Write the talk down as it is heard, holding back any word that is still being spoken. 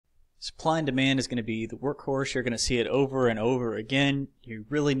Supply and demand is going to be the workhorse. You're going to see it over and over again. You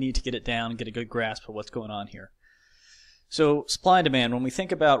really need to get it down and get a good grasp of what's going on here. So supply and demand, when we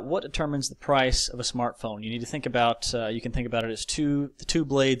think about what determines the price of a smartphone, you need to think about, you can think about it as the two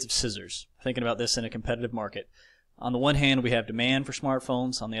blades of scissors. Thinking about this in a competitive market. On the one hand, we have demand for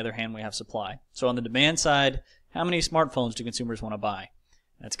smartphones. On the other hand, we have supply. So on the demand side, how many smartphones do consumers want to buy?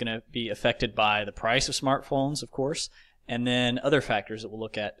 That's going to be affected by the price of smartphones, of course, and then other factors that we'll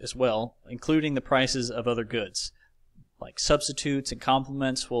look at as well, including the prices of other goods, like substitutes and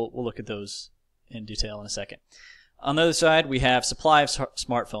complements. We'll look at those in detail in a second. On the other side, we have supply of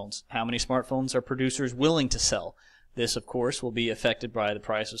smartphones. How many smartphones are producers willing to sell? This, of course, will be affected by the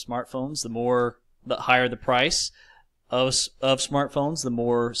price of smartphones. The higher the price of smartphones, the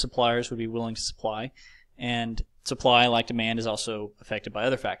more suppliers would be willing to supply. And supply, like demand, is also affected by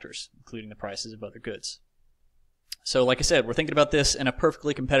other factors, including the prices of other goods. So like I said, we're thinking about this in a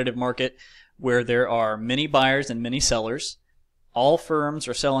perfectly competitive market where there are many buyers and many sellers. All firms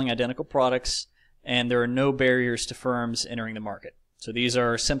are selling identical products, and there are no barriers to firms entering the market. So these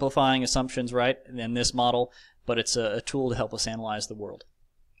are simplifying assumptions, right, in this model, but it's a tool to help us analyze the world.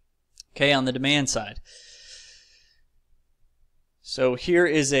 Okay, on the demand side. So here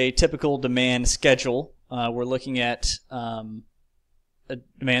is a typical demand schedule. We're looking at a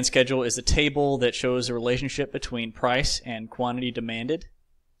demand schedule is a table that shows a relationship between price and quantity demanded.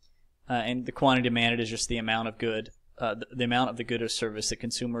 And the quantity demanded is just the amount of the amount of the good or service that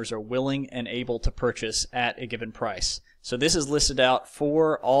consumers are willing and able to purchase at a given price. So this is listed out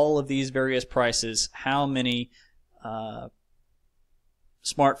for all of these various prices, how many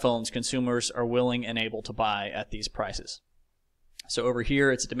smartphones consumers are willing and able to buy at these prices. So over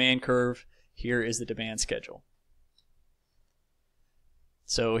here it's a demand curve, here is the demand schedule.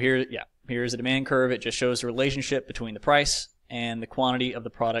 So here's the demand curve. It just shows the relationship between the price and the quantity of the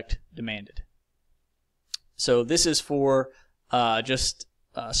product demanded. So this is for just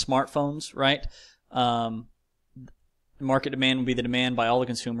smartphones, right? Market demand would be the demand by all the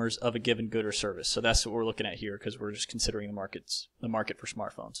consumers of a given good or service. So that's what we're looking at here because we're just considering the market for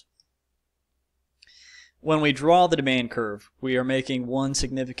smartphones. When we draw the demand curve, we are making one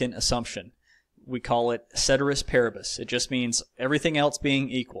significant assumption. We call it ceteris paribus. It just means everything else being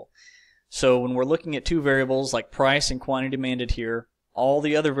equal. So when we're looking at two variables like price and quantity demanded here, all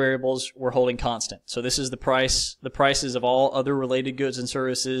the other variables we're holding constant. So this is the prices of all other related goods and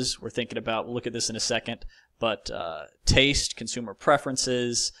services. We're thinking about, we'll look at this in a second, but taste, consumer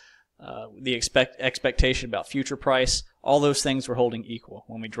preferences, the expectation about future price, all those things we're holding equal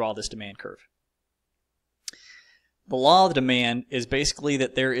when we draw this demand curve. The law of demand is basically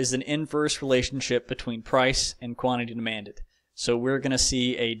that there is an inverse relationship between price and quantity demanded. So we're going to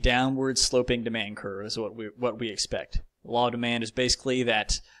see a downward sloping demand curve is what we expect. The law of demand is basically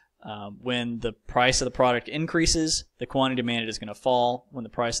that when the price of the product increases, the quantity demanded is going to fall. When the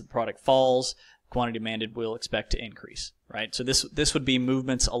price of the product falls, quantity demanded will expect to increase, right? So this would be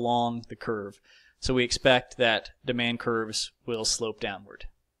movements along the curve. So we expect that demand curves will slope downward.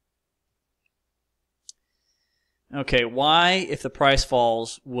 Okay, why, if the price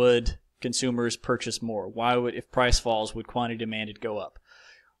falls, would consumers purchase more? Why would, if price falls, would quantity demanded go up?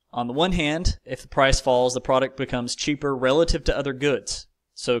 On the one hand, if the price falls, the product becomes cheaper relative to other goods.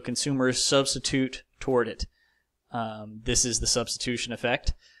 So consumers substitute toward it. This is the substitution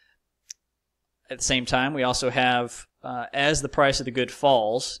effect. At the same time, we also have, as the price of the good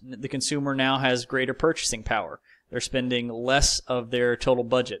falls, the consumer now has greater purchasing power. They're spending less of their total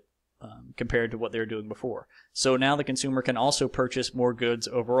budget compared to what they were doing before. So now the consumer can also purchase more goods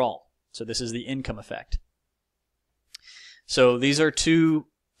overall. So this is the income effect. So these are two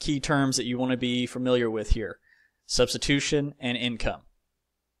key terms that you want to be familiar with here: substitution and income.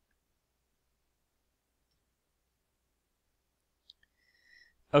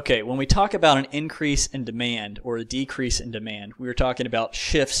 Okay, when we talk about an increase in demand or a decrease in demand, we are talking about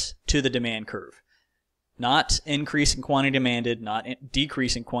shifts to the demand curve. Not increase in quantity demanded, not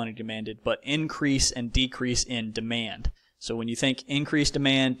decrease in quantity demanded, but increase and decrease in demand. So when you think increased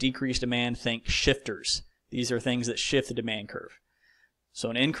demand, decreased demand, think shifters. These are things that shift the demand curve.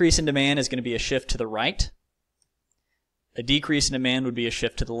 So an increase in demand is going to be a shift to the right. A decrease in demand would be a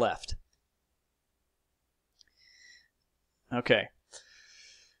shift to the left. Okay.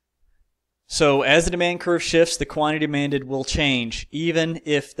 So as the demand curve shifts, the quantity demanded will change, even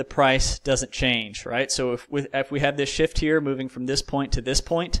if the price doesn't change, right? So if we have this shift here, moving from this point to this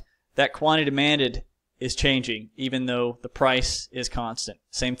point, that quantity demanded is changing, even though the price is constant.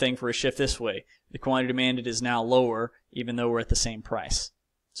 Same thing for a shift this way. The quantity demanded is now lower, even though we're at the same price.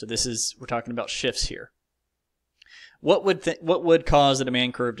 So we're talking about shifts here. What would cause the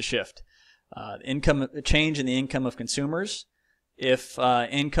demand curve to shift? Change in the income of consumers. If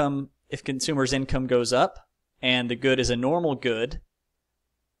consumers' income goes up and the good is a normal good,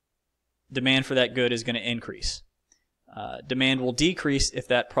 demand for that good is going to increase. Demand will decrease if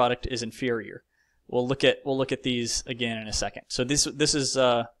that product is inferior. We'll look at these again in a second. So this is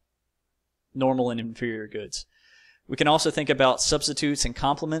normal and inferior goods. We can also think about substitutes and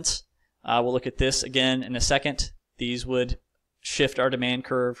complements. We'll look at this again in a second. These would shift our demand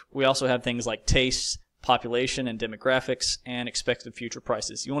curve. We also have things like tastes, population and demographics, and expected future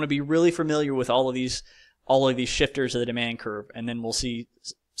prices. You want to be really familiar with all of these shifters of the demand curve, and then we'll see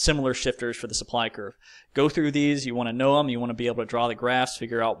similar shifters for the supply curve. Go through these. You want to know them. You want to be able to draw the graphs,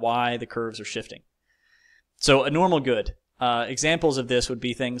 figure out why the curves are shifting. So a normal good. Examples of this would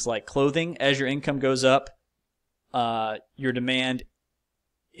be things like clothing. As your income goes up, your demand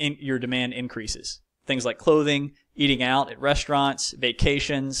increases. Things like clothing, eating out at restaurants,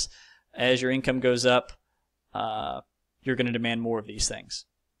 vacations. As your income goes up, you're going to demand more of these things.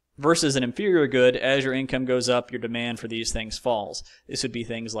 Versus an inferior good, as your income goes up, your demand for these things falls. This would be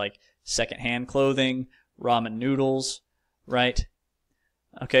things like secondhand clothing, ramen noodles, right?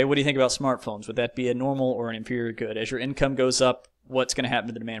 Okay, what do you think about smartphones? Would that be a normal or an inferior good? As your income goes up, what's going to happen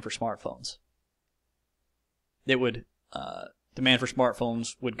to the demand for smartphones? Demand for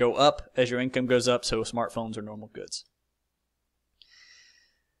smartphones would go up as your income goes up, so smartphones are normal goods.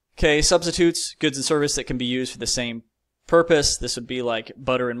 Okay, substitutes, goods and services that can be used for the same purpose. This would be like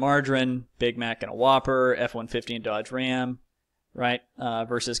butter and margarine, Big Mac and a Whopper, F-150 and Dodge Ram, right?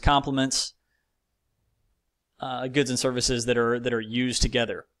 Versus complements, goods and services that are used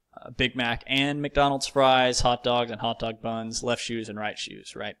together. Big Mac and McDonald's fries, hot dogs and hot dog buns, left shoes and right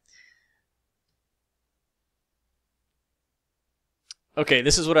shoes, right? Okay,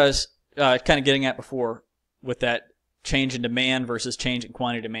 this is what I was kind of getting at before with that change in demand versus change in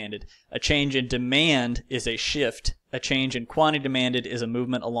quantity demanded. A change in demand is a shift. A change in quantity demanded is a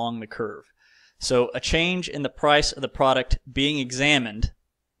movement along the curve. So a change in the price of the product being examined,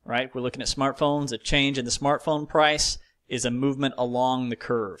 right? We're looking at smartphones. A change in the smartphone price is a movement along the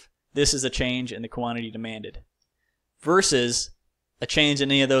curve. This is a change in the quantity demanded. Versus a change in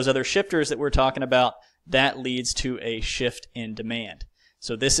any of those other shifters that we're talking about, that leads to a shift in demand.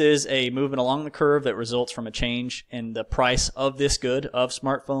 So this is a movement along the curve that results from a change in the price of this good, of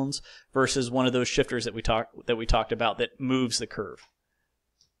smartphones, versus one of those shifters that we talked about that moves the curve.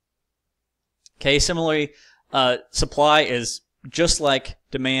 Okay, similarly, supply is just like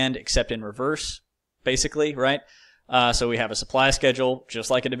demand except in reverse, basically, right? So we have a supply schedule just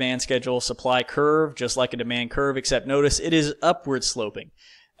like a demand schedule, supply curve just like a demand curve, except notice it is upward sloping.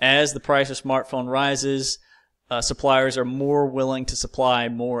 As the price of smartphone rises, suppliers are more willing to supply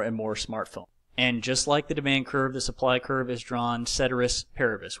more and more smartphones. And just like the demand curve, the supply curve is drawn ceteris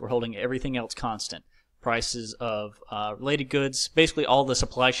paribus. We're holding everything else constant. Prices of related goods, basically all the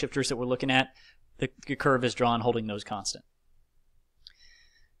supply shifters that we're looking at, the curve is drawn holding those constant.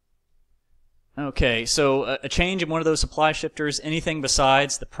 Okay, so a change in one of those supply shifters, anything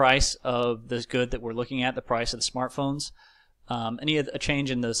besides the price of this good that we're looking at, the price of the smartphones, a change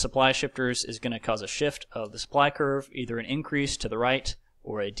in the supply shifters is going to cause a shift of the supply curve, either an increase to the right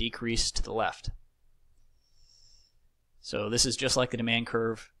or a decrease to the left. So this is just like the demand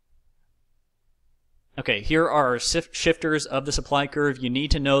curve. Okay, here are our shifters of the supply curve. You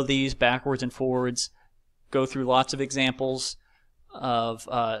need to know these backwards and forwards. Go through lots of examples of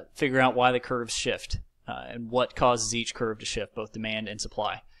figuring out why the curves shift and what causes each curve to shift, both demand and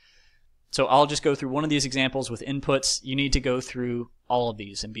supply. So I'll just go through one of these examples with inputs. You need to go through all of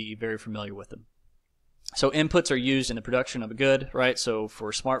these and be very familiar with them. So inputs are used in the production of a good, right? So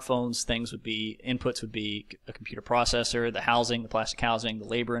for smartphones, inputs would be a computer processor, the housing, the plastic housing, the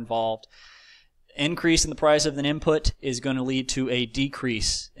labor involved. Increase in the price of an input is going to lead to a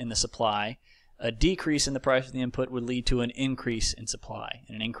decrease in the supply. A decrease in the price of the input would lead to an increase in supply.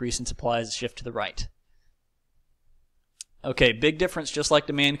 And an increase in supply is a shift to the right. Okay, big difference, just like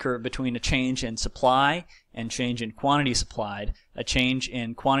demand curve, between a change in supply and change in quantity supplied. A change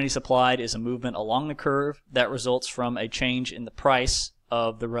in quantity supplied is a movement along the curve that results from a change in the price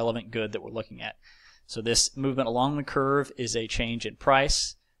of the relevant good that we're looking at. So this movement along the curve is a change in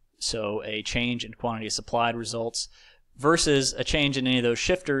price, so a change in quantity supplied results, versus a change in any of those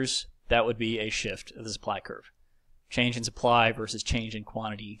shifters, that would be a shift of the supply curve. Change in supply versus change in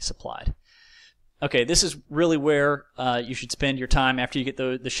quantity supplied. Okay, this is really where you should spend your time after you get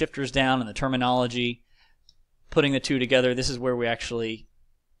the shifters down and the terminology, putting the two together. This is where we actually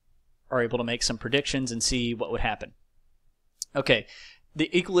are able to make some predictions and see what would happen. Okay,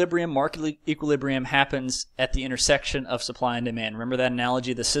 The equilibrium, market equilibrium, happens at the intersection of supply and demand. Remember that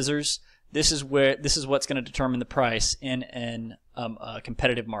analogy of the scissors? This is what's going to determine the price in a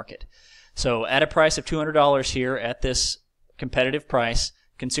competitive market. So at a price of $200 here, at this competitive price,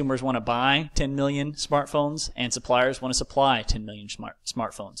 consumers want to buy 10 million smartphones and suppliers want to supply 10 million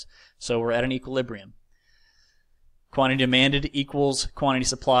smartphones. So we're at an equilibrium. Quantity demanded equals quantity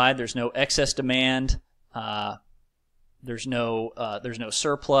supplied. There's no excess demand. There's no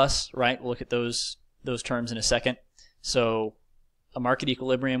surplus, right? We'll look at those terms in a second. So a market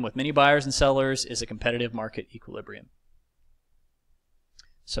equilibrium with many buyers and sellers is a competitive market equilibrium.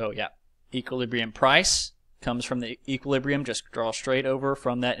 So yeah, equilibrium price comes from the equilibrium. Just draw straight over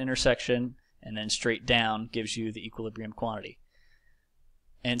from that intersection and then straight down gives you the equilibrium quantity.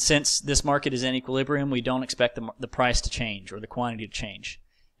 And since this market is in equilibrium, we don't expect the price to change or the quantity to change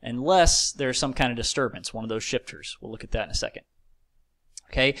unless there's some kind of disturbance, one of those shifters. We'll look at that in a second.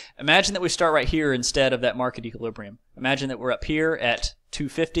 Okay, imagine that we start right here instead of that market equilibrium. Imagine that we're up here at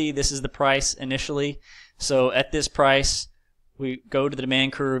 250. This is the price initially. So at this price, we go to the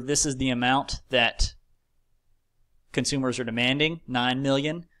demand curve. This is the amount that consumers are demanding, 9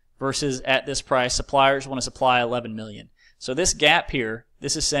 million, versus at this price, suppliers want to supply 11 million. So this gap here,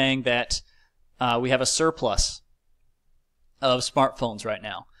 this is saying that we have a surplus of smartphones right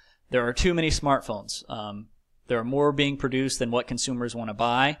now. There are too many smartphones. There are more being produced than what consumers want to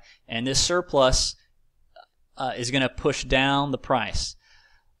buy, and this surplus is going to push down the price.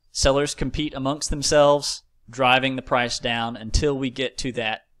 Sellers compete amongst themselves, driving the price down until we get to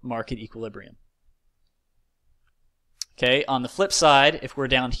that market equilibrium. Okay, on the flip side, if we're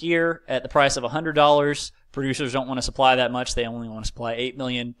down here at the price of $100, producers don't want to supply that much. They only want to supply 8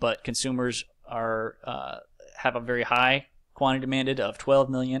 million, but consumers have a very high quantity demanded of 12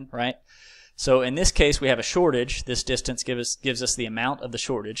 million, right? So in this case, we have a shortage. This distance gives us the amount of the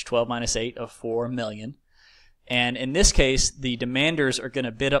shortage, 12 minus 8 of 4 million. And in this case, the demanders are going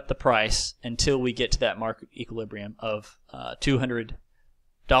to bid up the price until we get to that market equilibrium of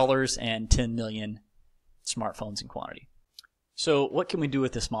 $200 and 10 million smartphones in quantity. So what can we do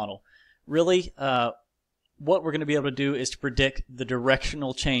with this model? Really, what we're going to be able to do is to predict the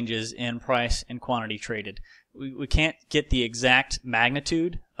directional changes in price and quantity traded. We can't get the exact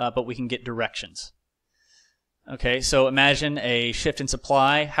magnitude, but we can get directions. Okay, so imagine a shift in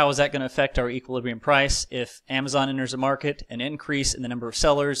supply. How is that going to affect our equilibrium price? If Amazon enters the market, an increase in the number of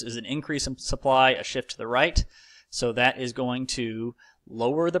sellers is an increase in supply, a shift to the right. So that is going to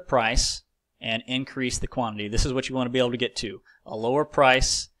lower the price and increase the quantity. This is what you want to be able to get to: a lower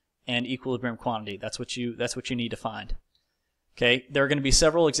price and equilibrium quantity. That's what you need to find. Okay, there are going to be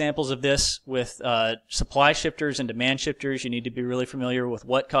several examples of this with supply shifters and demand shifters. You need to be really familiar with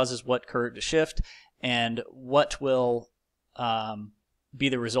what causes what curve to shift and what will be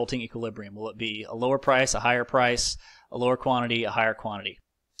the resulting equilibrium. Will it be a lower price, a higher price, a lower quantity, a higher quantity?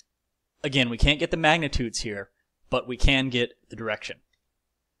 Again, we can't get the magnitudes here, but we can get the direction.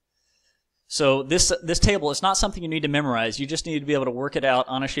 So this table is not something you need to memorize. You just need to be able to work it out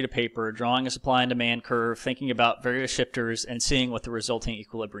on a sheet of paper, drawing a supply and demand curve, thinking about various shifters, and seeing what the resulting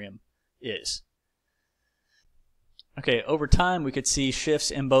equilibrium is. Okay, over time we could see shifts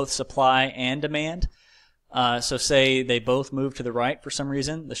in both supply and demand. So say they both move to the right for some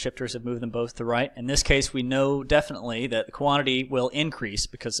reason. The shifters have moved them both to the right. In this case, we know definitely that the quantity will increase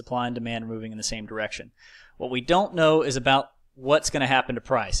because supply and demand are moving in the same direction. What we don't know is about what's going to happen to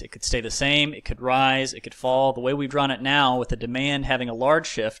price. It could stay the same, it could rise, it could fall. The way we've drawn it now, with the demand having a large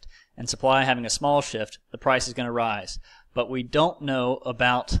shift and supply having a small shift, the price is going to rise. But we don't know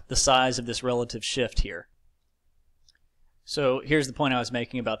about the size of this relative shift here. So here's the point I was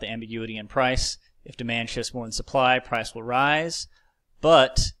making about the ambiguity in price. If demand shifts more than supply, price will rise.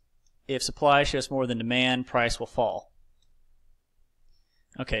 But if supply shifts more than demand, price will fall.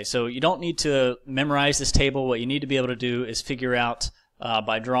 Okay, so you don't need to memorize this table. What you need to be able to do is figure out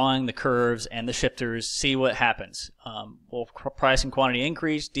by drawing the curves and the shifters, see what happens. Will price and quantity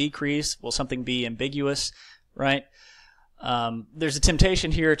increase, decrease? Will something be ambiguous, right? There's a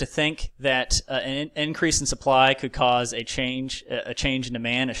temptation here to think that an increase in supply could cause a change in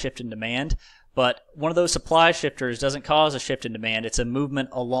demand, a shift in demand. But one of those supply shifters doesn't cause a shift in demand. It's a movement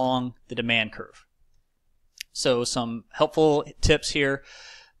along the demand curve. So some helpful tips here.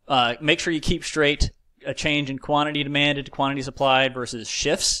 Make sure you keep straight a change in quantity demanded to quantity supplied versus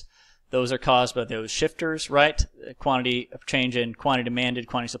shifts. Those are caused by those shifters, right? Change in quantity demanded,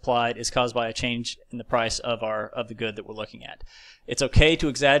 quantity supplied is caused by a change in the price of the good that we're looking at. It's okay to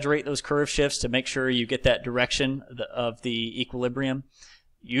exaggerate those curve shifts to make sure you get that direction of the equilibrium.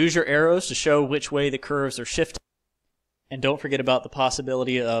 Use your arrows to show which way the curves are shifting. And don't forget about the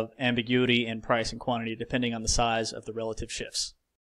possibility of ambiguity in price and quantity depending on the size of the relative shifts.